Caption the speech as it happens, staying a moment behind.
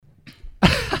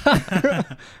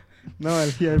Now I'll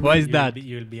hear. Why is You'll that?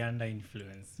 You'll be under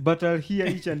influence. But I'll hear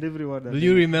each and every word. Will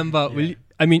you remember? Yeah.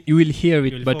 You will hear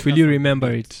it, You'll but will focus you on the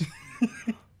remember beat.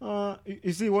 it?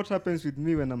 You see what happens with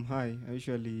me when I'm high. I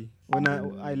usually, when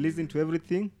I listen to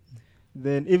everything,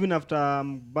 then even after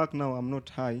I'm back now, I'm not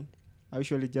high. I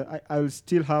usually I will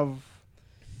still have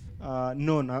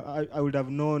known. I would have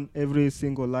known every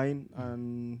single line,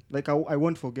 and like I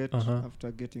won't forget Uh-huh.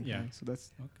 after getting Yeah. high. So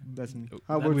that's me. That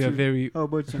How about We are you? very. How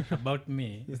about you? About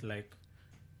me, it's like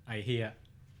I hear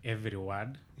every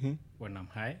word Mhm. when I'm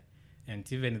high, and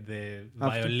even the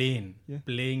After? violin Yeah.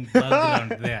 playing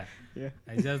background there. Yeah.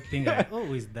 I just think,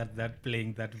 is that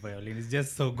playing that violin? It's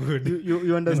just so good.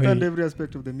 You understand Wait. every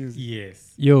aspect of the music.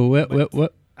 Yes. Yo, But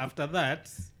what? After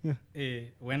that, Yeah.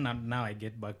 when now I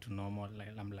get back to normal, like,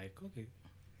 I'm like, okay,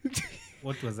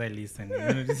 what was I listening?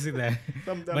 You see that?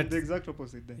 I'm But- the exact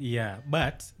opposite then. Yeah,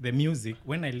 but the music,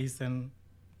 when I listen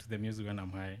to the music when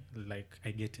I'm high, like,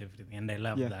 I get everything, and I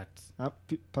love Yeah. that.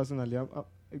 Personally,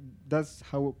 that's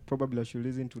how probably I should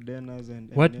listen to Dennis and.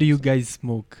 What do you Nelson. guys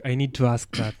smoke? I need to ask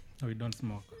that. We don't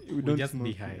smoke. We don't just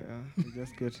be smoke, high. Yeah, we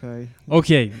just get high.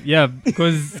 Okay, yeah,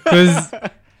 because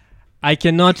I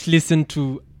cannot listen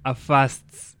to a fast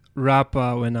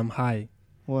rapper when I'm high.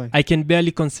 Why? I can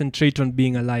barely concentrate on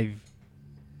being alive.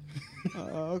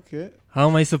 Okay. How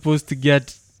am I supposed to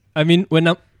get? I mean,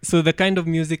 so the kind of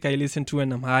music I listen to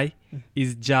when I'm high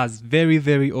is jazz, very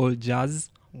very old jazz.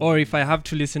 Or if I have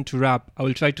to listen to rap, I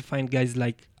will try to find guys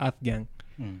like Earth Gang,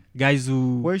 guys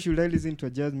who. Why should I listen to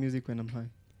jazz music when I'm high?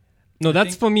 No, I that's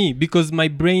think- for me because my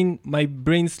brain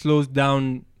slows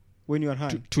down When you are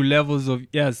high. to levels of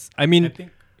yes. I I mean,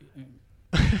 think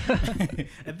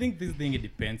I think this thing, it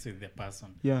depends with the person.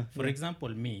 Yeah. For example,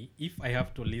 me, if I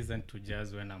have to listen to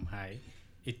jazz when I'm high,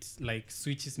 it like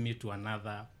switches me to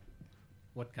another,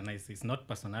 what can I say? It's not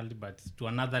personality, but to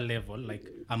another level. Like,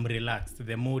 I'm relaxed.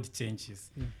 The mood changes.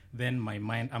 Then my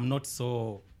mind, I'm not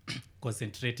so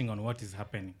concentrating on what is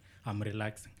happening. I'm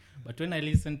relaxing. But when I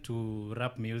listen to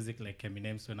rap music like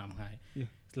Eminem's when I'm high,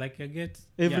 it's like I get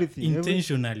Everything,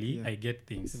 intentionally. yeah. I get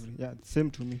things. Yeah,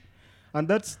 same to me. And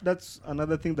that's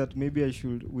another thing that maybe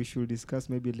we should discuss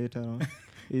maybe later on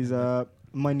is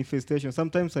manifestation.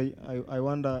 Sometimes I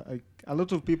wonder, like, a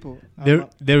lot of people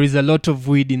there is a lot of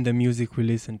weed in the music we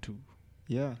listen to.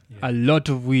 yeah. A lot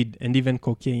of weed and even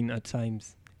cocaine at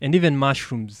times, and even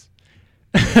mushrooms.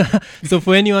 So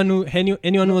for anyone who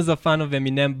was a fan of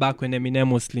Eminem back when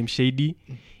Eminem was Slim Shady,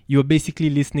 you were basically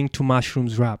listening to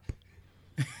mushrooms rap.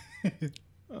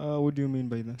 What do you mean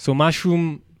by that? So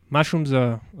mushrooms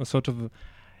are a sort of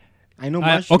I know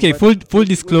okay, full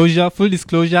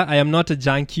disclosure, I am not a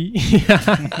junkie.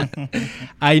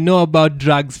 I know about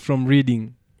drugs from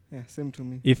reading. Yeah, same to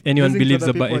me. If anyone Listening to believes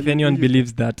other about people, if you anyone believe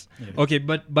believes that. Yeah. Okay,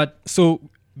 but so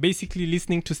basically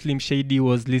listening to Slim Shady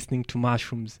was listening to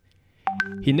mushrooms.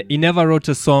 He never wrote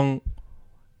a song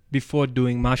before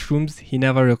doing mushrooms. He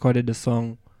never recorded a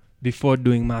song before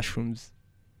doing mushrooms.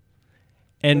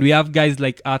 And we have guys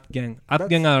like Earth Gang. Earth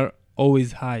Gang are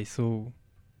always high, so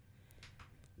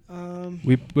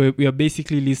we are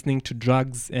basically listening to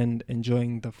drugs and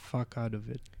enjoying the fuck out of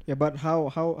it. Yeah, but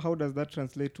how does that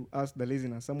translate to us, the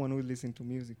listener, someone who listens to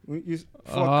music?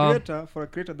 For a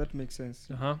creator, that makes sense.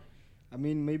 Uh-huh. I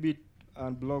mean, maybe it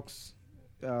unblocks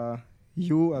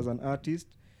you as an artist.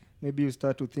 Maybe you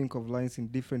start to think of lines in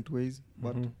different ways.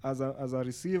 But as a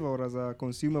receiver or as a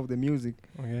consumer of the music,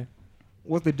 Okay.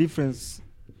 what's the difference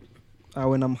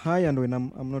when I'm high and when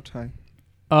I'm not high?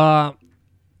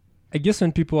 I guess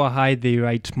when people are high, they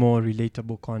write more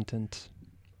relatable content.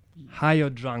 High or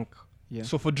drunk. Yeah.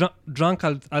 So for drunk,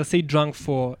 I'll say drunk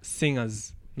for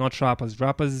singers, not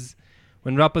rappers.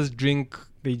 When rappers drink,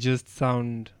 they just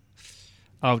sound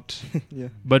out. Yeah.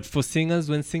 But for singers,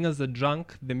 when singers are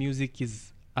drunk, the music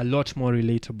is a lot more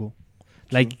relatable.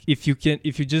 Like if you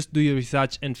just do your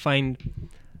research and find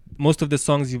most of the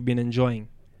songs you've been enjoying,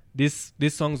 these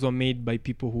songs were made by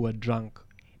people who are drunk.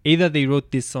 Either they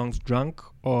wrote these songs drunk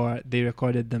or they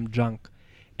recorded them drunk.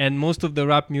 And most of the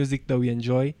rap music that we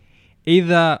enjoy,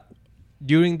 either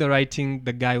during the writing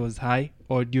the guy was high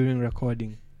or during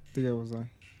recording The guy was high.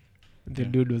 the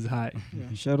dude was high.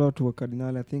 Yeah. Shout out to a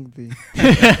Cardinal. I think the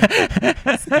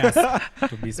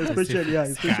To be specific.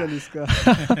 especially Ska.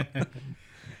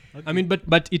 I mean,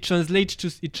 but it translates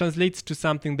to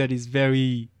something that is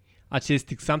very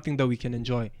artistic, something that we can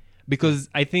enjoy. Because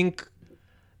I think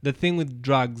the thing with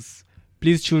drugs,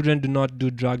 please children, do not do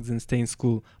drugs and stay in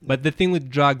school. But the thing with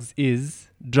drugs is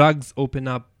drugs open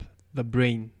up the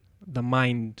brain, the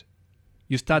mind.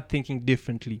 You start thinking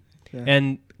differently. Yeah.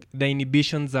 And the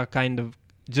inhibitions are kind of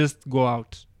just go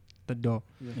out the door.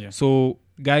 Yeah. So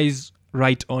guys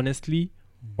write honestly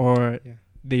or Yeah.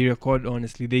 they record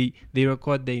honestly. They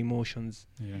record their emotions.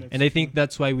 Yeah. That's And I think true.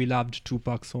 that's why we loved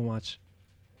Tupac so much.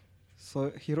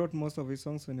 So he wrote most of his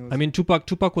songs when he was. I mean,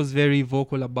 Tupac was very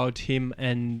vocal about him,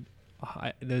 and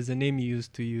there's a name he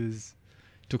used to use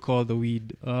to call the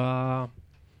weed.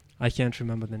 I can't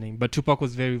remember the name, but Tupac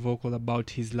was very vocal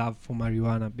about his love for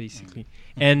marijuana, basically.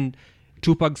 And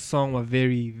Tupac's songs were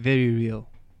very, very real.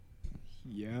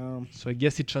 yeah. So I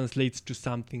guess it translates to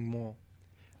something more.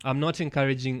 I'm not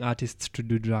encouraging artists to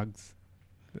do drugs.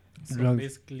 So Drugs.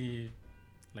 basically,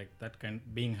 like that kind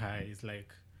being high is like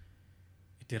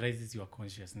it raises your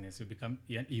consciousness.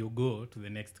 You go to the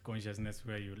next consciousness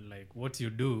where you like what you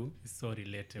do is so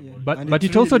relatable. Yeah. But- And but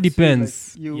it's it also it's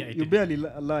depends. Like you Yeah, it you is. barely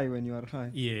lie when you are high.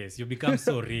 Yes, you become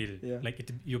so real. Yeah. Like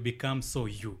you become so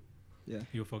you. Yeah.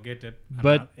 You forget it.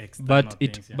 But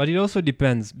it also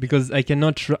depends because I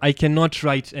cannot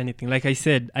write anything. Like I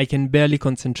said, I can barely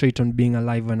concentrate on being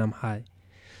alive when I'm high.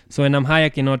 So when I'm high, I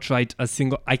cannot write a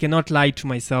single. I cannot lie to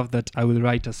myself that I will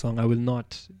write a song. I will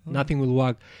not. Nothing will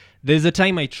work. There's a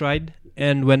time I tried,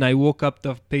 and when I woke up,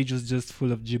 the page was just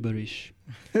full of gibberish.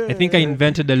 I think I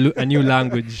invented a new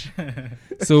language.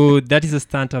 So that is a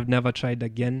stunt I've never tried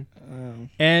again.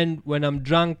 And when I'm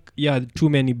drunk, too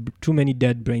many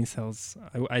dead brain cells.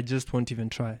 I just won't even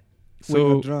try. When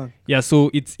you're So drunk.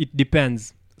 so it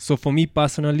depends. So for me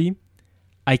personally,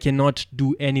 I cannot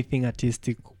do anything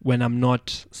artistic when I'm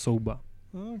not sober.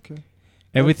 Okay.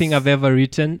 Everything That's- I've ever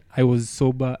written, I was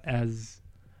sober as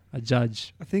a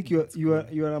judge. I think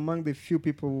you are among the few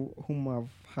people whom I've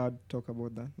heard talk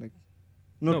about that. Like,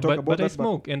 not talk about but I that,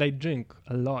 smoke and I drink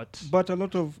a lot. But a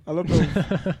lot of a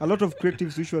lot of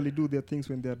creatives usually do their things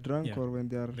when they are drunk Yeah. or when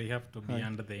they are. they have to be high.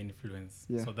 under the influence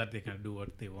Yeah. so that they can do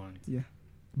what they want. Yeah.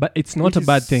 But it's not Which a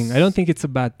bad is- thing. I don't think it's a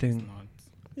bad It's thing. not.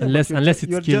 Yeah, Unless- but unless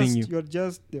it's you're killing just, you. You're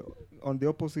just on the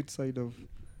opposite side of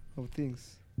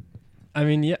things. I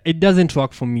mean, it doesn't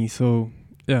work for me. So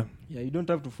yeah. Yeah, you don't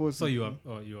have to force. So it. you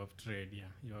have tried. Yeah,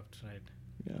 you have tried.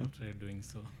 Yeah. You have tried doing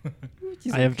so. Which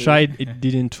is I have okay. tried. It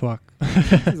didn't work.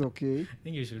 It's okay. I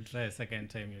think you should try a second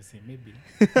time. You see, maybe.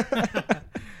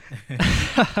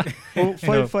 Oh,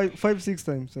 No. five, 6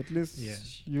 times at least. Yeah.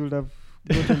 You would have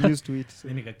gotten used to it. So.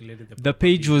 Then you calculated The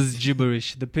page was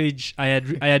gibberish. The page I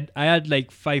had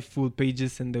like 5 full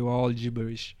pages and they were all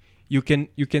gibberish. You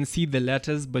can see the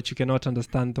letters but you cannot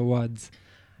understand the words.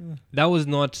 Yeah. That was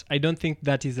not. I don't think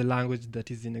that is a language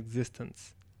that is in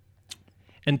existence.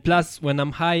 And plus, when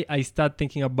I'm high, I start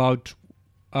thinking about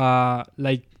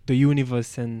like the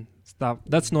universe and stuff.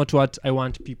 That's not what I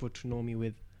want people to know me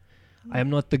with. I am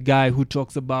not the guy who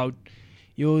talks about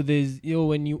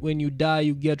when you die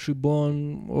you get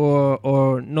reborn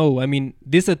or no. I mean,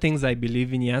 these are things I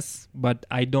believe in, yes, but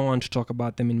I don't want to talk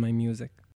about them in my music.